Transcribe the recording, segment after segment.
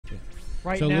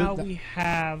Right So now Luke, we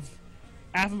have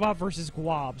Afmbot versus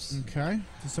Gwabs. Okay.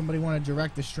 Does somebody want to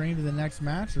direct the stream to the next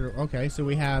match? Or okay, so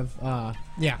we have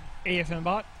yeah.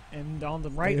 Afmbot, and on the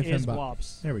right is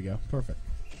Gwabs. There we go. Perfect.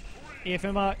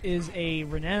 Afmbot is a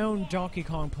renowned Donkey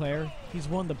Kong player. He's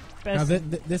one of the best.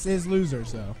 Now this is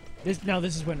losers though. This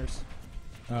is winners.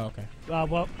 Oh, okay.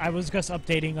 Well, I was just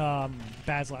updating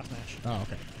Bad's last match. Oh,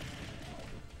 okay.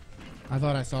 I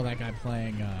thought I saw that guy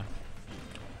playing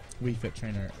Wii Fit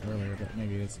Trainer earlier, but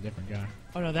maybe it's a different guy.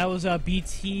 Oh no, that was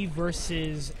BT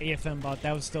versus Afmbot.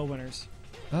 That was still winners.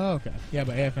 Oh, okay. Yeah,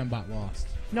 but Afmbot lost.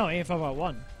 No, Afmbot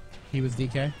won. He was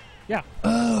DK? Yeah.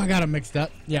 Oh, I got him mixed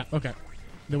up. Yeah, okay.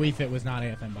 The Wii Fit was not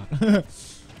Afmbot.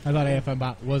 I thought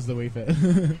Afmbot was the Wii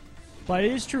Fit. But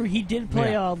it is true, he did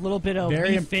play a little bit of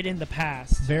Wii Fit in the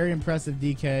past. Very impressive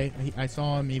DK. I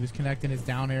saw him. He was connecting his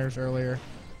down airs earlier.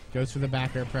 Goes for the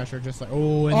back air pressure, just like,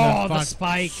 and the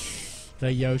spike.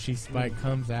 The Yoshi spike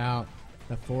comes out.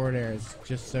 The forward air is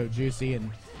just so juicy. And,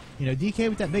 you know, DK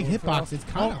with that big hitbox, it's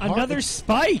kind of hard. Another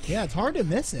spike. Yeah, it's hard to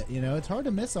miss it. You know, it's hard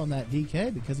to miss on that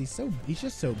DK because he's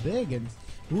just so big. And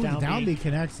the down B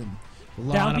connects. And a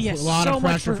lot of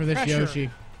pressure for this Yoshi.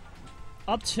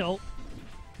 Up tilt.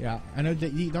 Yeah, I know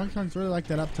that Donkey Kong's really like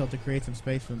that up tilt to create some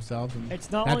space for themselves, and it's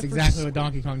not that's exactly what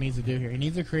Donkey Kong needs to do here. He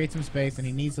needs to create some space, and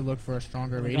he needs to look for a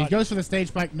stronger read. He goes for the stage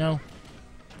spike. No,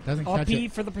 doesn't catch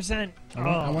it. for the percent.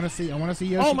 I want to see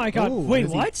Yoshi. Oh my God! Wait,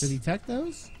 what? Did he tech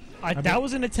those? That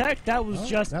wasn't a tech. That was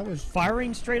just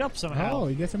firing straight up somehow. Oh,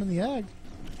 he gets him in the egg.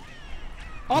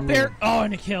 Up air. Oh,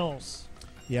 and it kills.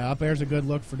 Yeah, up air's a good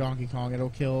look for Donkey Kong.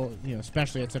 It'll kill, you know,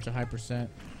 especially at such a high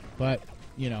percent. But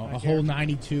you know, a whole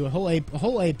 92, a whole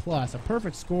A plus, a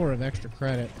perfect score of extra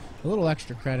credit, a little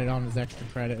extra credit on his extra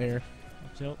credit there.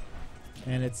 Up tilt.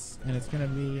 And it's gonna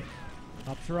be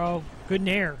up throw, good in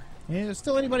air. And it's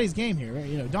still anybody's game here, right?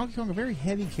 You know, Donkey Kong a very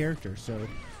heavy character, so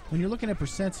when you're looking at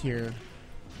percents here,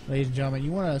 ladies and gentlemen,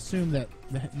 you want to assume that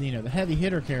the heavy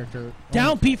hitter character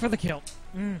down B for the kill.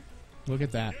 Look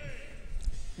at that.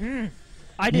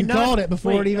 I did not. You called it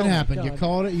before it even happened. God. You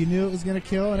called it. You knew it was gonna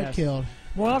kill, and it killed.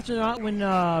 More often than not,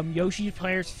 when Yoshi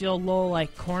players feel a little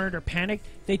like cornered or panicked,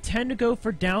 they tend to go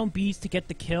for down Bs to get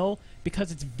the kill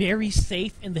because it's very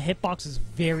safe and the hitbox is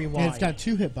very wide. And it's got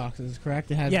two hitboxes,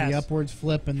 correct? It has the upwards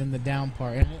flip and then the down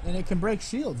part, and it can break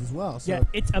shields as well. So yeah,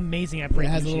 it's amazing at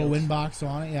breaking shields. It has a little win box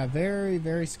on it. Yeah, very,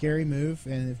 very scary move.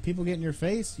 And if people get in your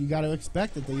face, you got to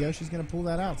expect that the Yoshi's going to pull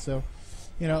that out. So,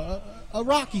 you know, a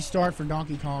rocky start for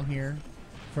Donkey Kong here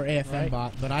for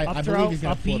Afmbot, but I believe he's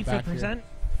going to pull it back here.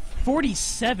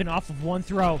 47 off of one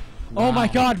throw. Wow. Oh my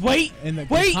God! Wait, the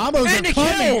combos are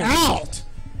coming out.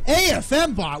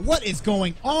 Afmbot, what is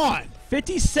going on?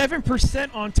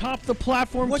 57% on top of the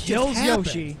platform kills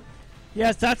Yoshi.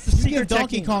 Yes, that's the secret. Give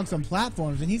Donkey Kong some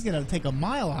platforms, and he's going to take a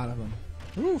mile out of them.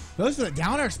 Oof. Goes for the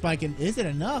down air spike, and is it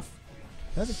enough?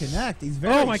 Doesn't connect. He's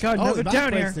very. Oh my God! Another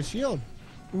down air. The shield.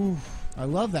 Oof. I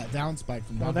love that down spike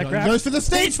from Donkey Kong. Goes for the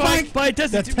stage spike, but it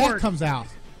doesn't the tech comes out.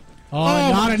 Oh,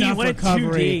 not enough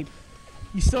recovery.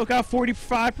 You still got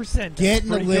 45%.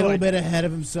 Getting a little bit ahead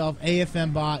of himself.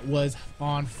 Afmbot was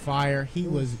on fire. He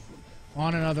was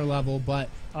on another level, but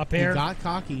up air. He got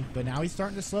cocky. But now he's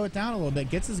starting to slow it down a little bit.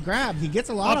 Gets his grab. He gets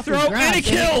a lot of his grab. And it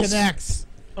kills. It connects.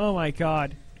 Oh my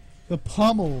God. The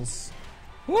pummels.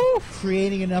 Woo.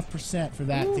 Creating enough percent for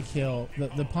that to kill.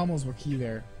 The pummels were key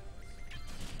there.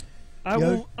 I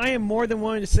am more than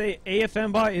willing to say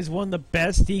Afmbot is one of the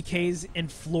best DKs in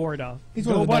Florida. He's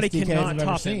one of the best DKs I've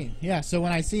ever seen. Yeah, so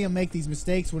when I see him make these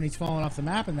mistakes when he's falling off the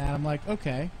map and that, I'm like,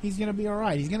 okay, he's going to be all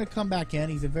right. He's going to come back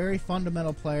in. He's a very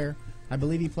fundamental player. I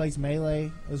believe he plays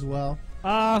Melee as well.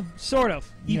 Sort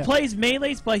of. He plays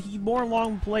Melees, but he more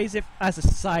long plays it as a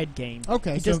side game.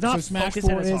 Okay, so Smash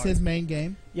 4 is his main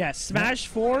game? Yes, Smash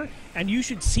 4, and you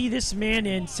should see this man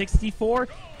in 64.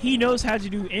 He knows how to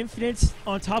do infinites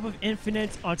on top of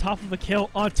infinites on top of a kill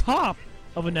on top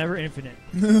of another infinite.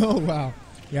 Oh, wow.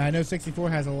 Yeah, I know 64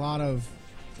 has a lot of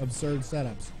absurd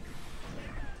setups.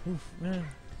 Oof, man.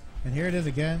 And here it is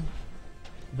again.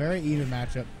 Very even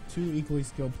matchup. Two equally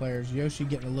skilled players. Yoshi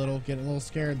getting a little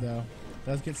scared though.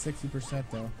 Does get 60%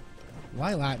 though.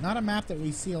 Lilac, not a map that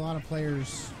we see a lot of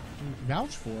players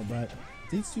vouch for, but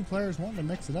these two players want to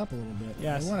mix it up a little bit.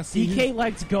 Yes. DK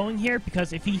likes going here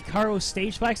because if Hikaru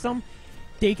stage spikes them,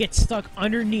 they get stuck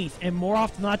underneath, and more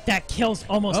often than not, that kills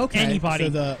almost anybody. So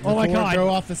the oh my God! Throw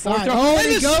off the side. Oh,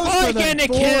 he goes for the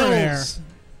forward air.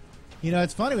 You know,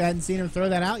 it's funny. We hadn't seen him throw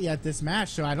that out yet this match,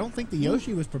 so I don't think the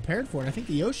Yoshi was prepared for it. I think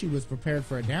the Yoshi was prepared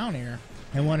for a down air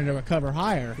and wanted to recover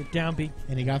higher. Good down B.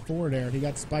 And he got forward air. He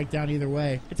got spiked down either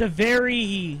way. It's a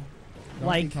very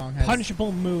like Kong has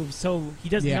punishable moves, so he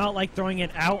does Yeah. not like throwing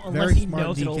it out unless very he smart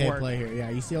knows it'll DK work. play here. Yeah,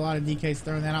 you see a lot of DKs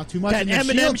throwing that out too much. That and their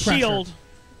M&M shield. shield. Pressure.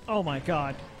 Oh my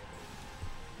god.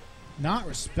 Not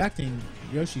respecting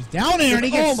Yoshi's down air, and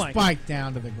he gets Oh my- spiked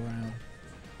down to the ground.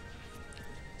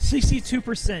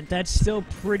 62%. That's still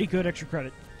pretty good extra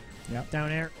credit. Yep.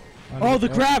 Down air. Oh, the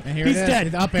grab. And here He's it is. dead.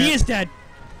 It's up air. He is dead.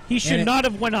 He should it- not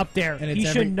have went up there. And it's He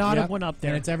every- should not yep, have went up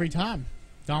there. And it's every time.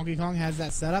 Donkey Kong has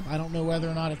that setup. I don't know whether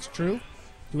or not it's true.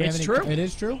 Do we It's have any, true. It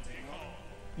is true?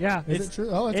 Yeah. Is it true?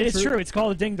 Oh, it's It is true. true. It's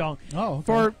called a ding dong. Oh, okay.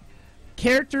 For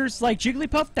characters like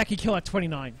Jigglypuff, that could kill at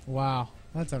 29. Wow,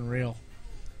 that's unreal.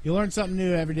 You learn something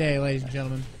new every day, ladies and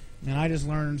gentlemen. And I just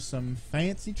learned some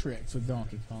fancy tricks with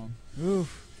Donkey Kong.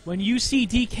 Oof. When you see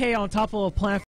DK on top of a platform,